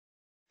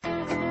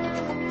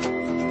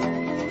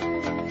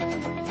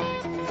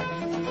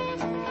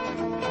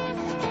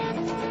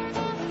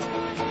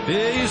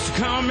They used to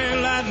call me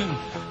lightning,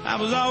 I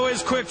was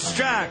always quick to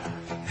strike.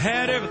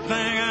 Had everything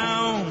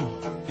I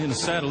owned in the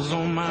saddles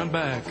on my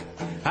back.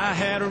 I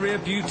had a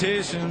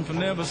reputation for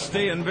never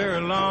staying very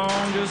long,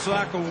 just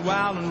like a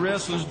wild and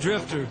restless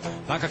drifter,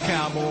 like a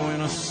cowboy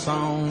in a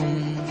song.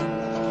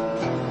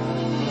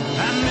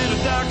 I met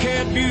a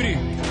dark-haired beauty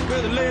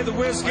where they lay the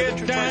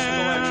whiskey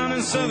down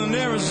in southern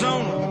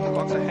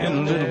Arizona, in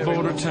a little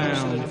border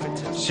town.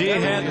 She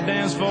had to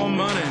dance for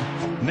money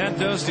in that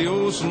dusty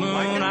old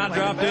saloon. I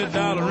dropped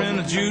 $1 in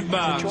the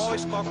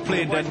jukebox,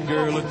 played that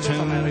girl a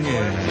tune,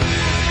 yeah.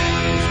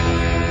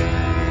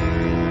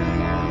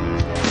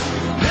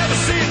 Never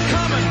see it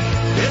coming,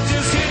 it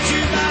just hits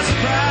you by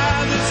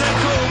surprise. It's that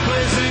cold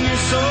place in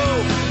your soul,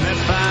 that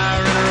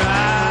fire in her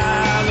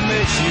eye that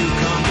makes you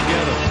come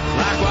together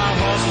like wild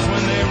horses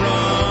when they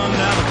run.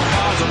 Now the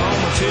cards are on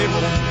the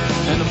table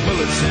and the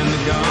bullets in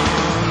the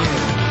gun, yeah.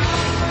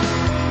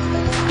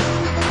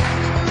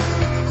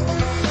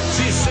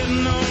 She's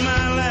sitting on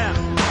my lap,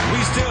 we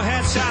still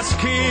had shots to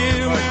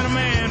kill when a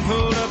man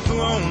pulled up who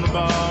owned the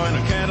bar in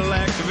a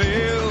Cadillac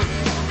DeVille.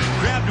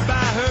 Grabbed her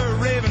by her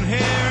raven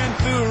hair and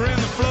threw her in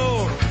the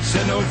floor.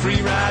 Said no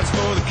free rides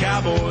for the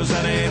cowboys,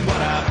 that ain't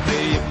what I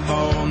pay you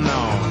for,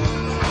 no.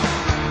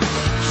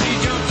 She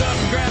jumped up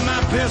and grabbed my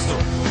pistol,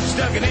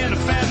 stuck it in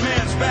the fat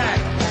man's back.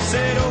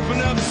 Said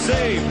open up the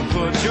safe and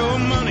put your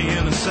money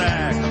in the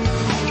sack.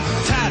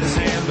 Tied his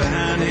hand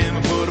behind him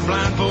and put a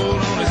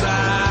blindfold on his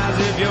eyes.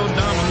 If you're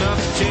dumb enough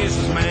to chase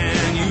this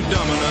man, you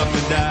dumb enough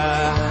to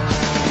die.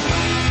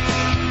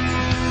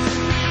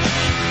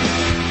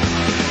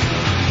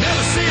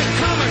 Never see it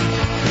coming,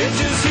 it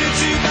just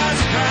hits you by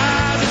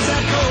surprise. It's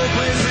that cold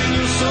place in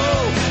your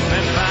soul,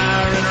 that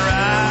fire in her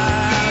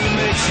eye that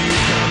makes you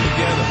come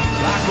together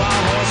like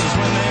wild horses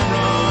when they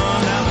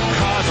run. Now the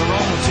cards are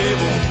on the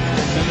table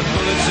and the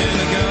bullets in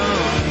the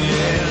gun,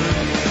 yeah.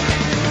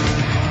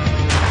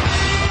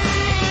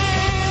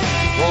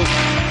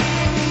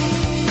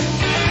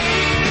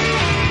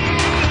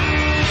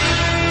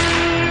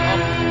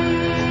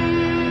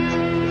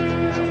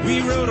 We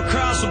rode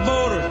across the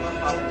border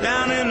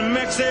down into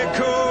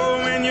Mexico.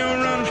 When you're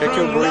running from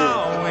the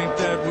law, ain't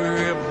that where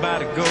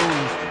everybody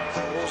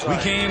goes? We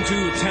came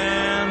to a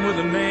town with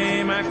a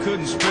name I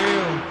couldn't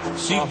spell.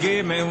 She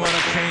gave me what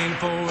I came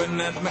for in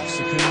that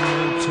Mexican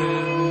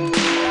hotel.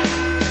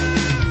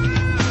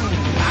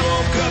 I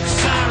woke up to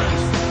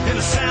sirens and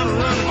the sound of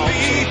running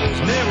feet.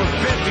 There were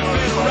 50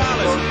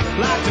 federales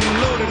locked and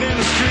loaded in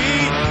the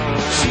street.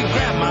 She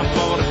grabbed my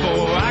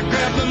 44, I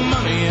grabbed the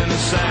money in the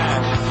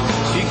sack.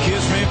 She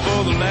kissed me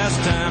for the last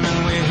time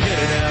and we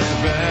headed out the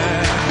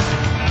back.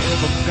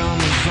 Every gun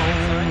was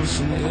on us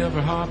and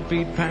every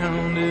heartbeat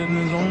pounded, and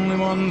there's only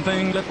one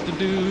thing left to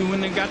do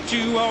when they got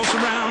you all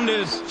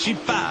surrounded. She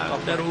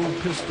fired that old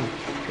pistol,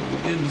 but we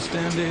didn't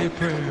stand a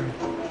prayer.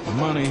 The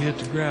money hit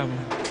the gravel,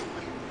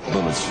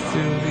 bullets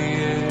filled the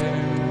air.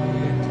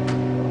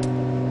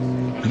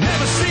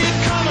 Never see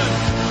it coming,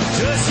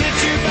 just hit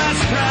you by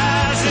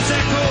surprise. It's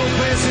that cold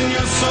place in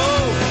your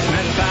soul,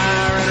 that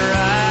fire in her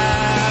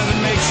eye that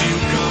makes you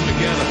come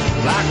together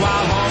like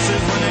wild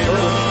horses when they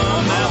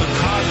run. Now the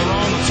cards are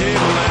on the table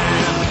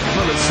and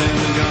bullets in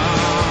the gun.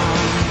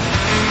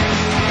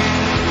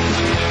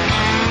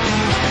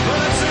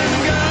 Bullets in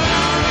the gun.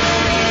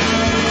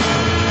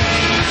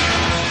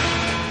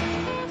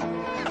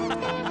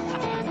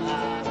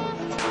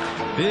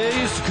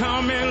 They used to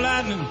call me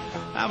lightning,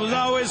 I was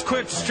always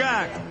quick to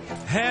strike.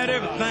 Had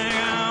everything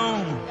I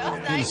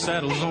owned in the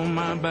saddles on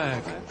my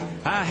back.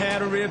 I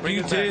had a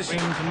reputation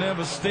for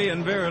never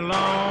staying very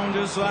long,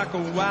 just like a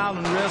wild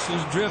and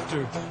restless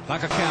drifter,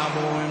 like a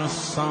cowboy in a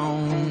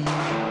song.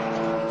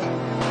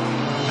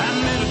 I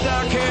met a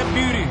dark-haired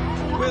beauty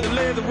where they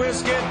lay the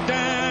whiskey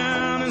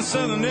down in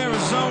southern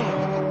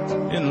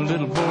Arizona, in a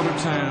little border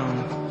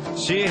town.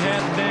 She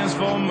had to dance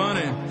for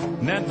money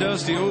in that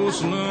dusty old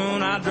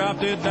saloon. I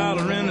dropped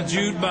 $1 in the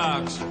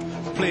jukebox,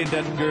 played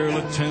that girl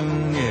a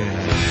tune,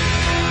 yeah.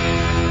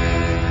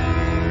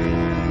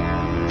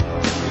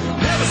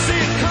 Never see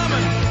it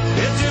coming,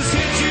 it just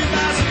hits you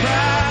by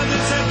surprise.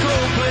 It's that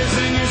cold place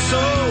in your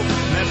soul,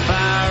 that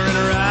fire in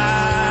her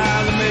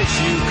eye that makes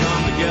you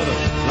come together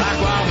like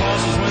wild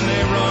horses when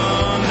they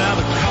run. Now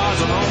the cards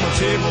are on the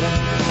table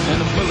and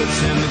the bullets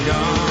in the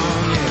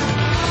gun, yeah.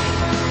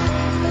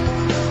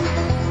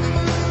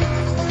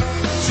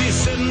 She's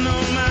sitting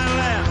on my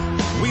lap,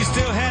 we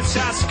still had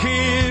shots to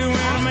kill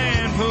when a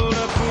man pulled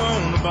up who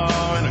owned the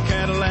bar in a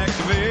Cadillac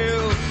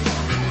DeVille.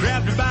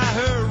 Grabbed her by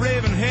her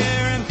raven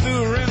hair and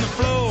threw her in the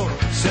floor.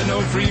 Said no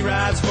free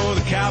rides for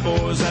the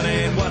cowboys, that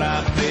ain't what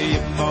I pay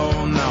you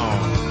for, no.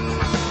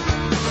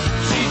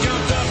 She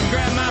jumped up and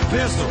grabbed my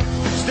pistol,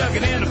 stuck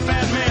it in the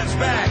fat man's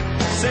back.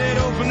 Said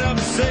open up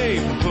the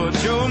safe and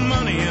put your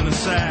money in the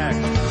sack.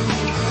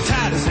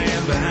 Tied his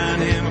hand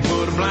behind him and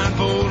put a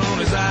blindfold on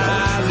his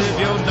eyes. If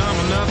you're dumb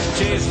enough to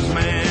chase this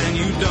man,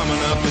 you dumb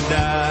enough to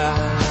die.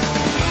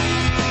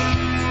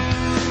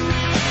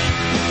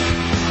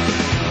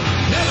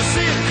 Never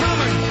see it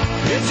coming,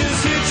 it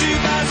just hits you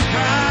by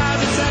surprise.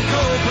 It's that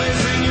cold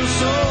place in your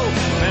soul,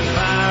 that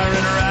fire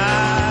in her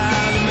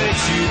eye that makes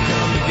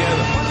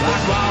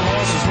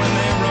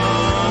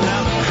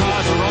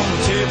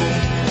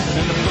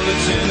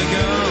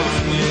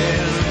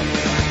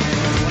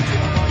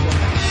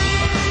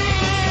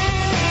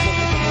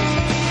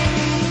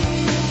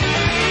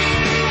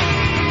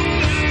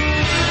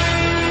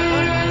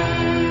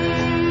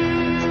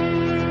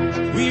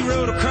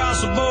rode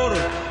across the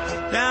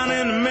border down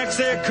into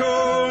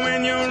Mexico.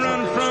 When you're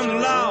running from the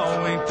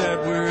law, ain't that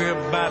where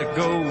everybody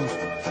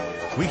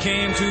goes? We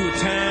came to a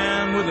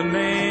town with a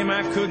name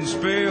I couldn't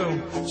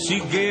spell. She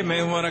gave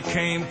me what I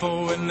came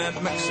for in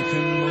that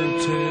Mexican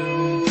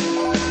motel.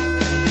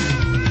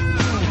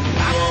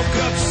 I woke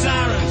up to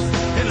sirens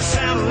and the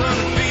sound of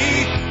running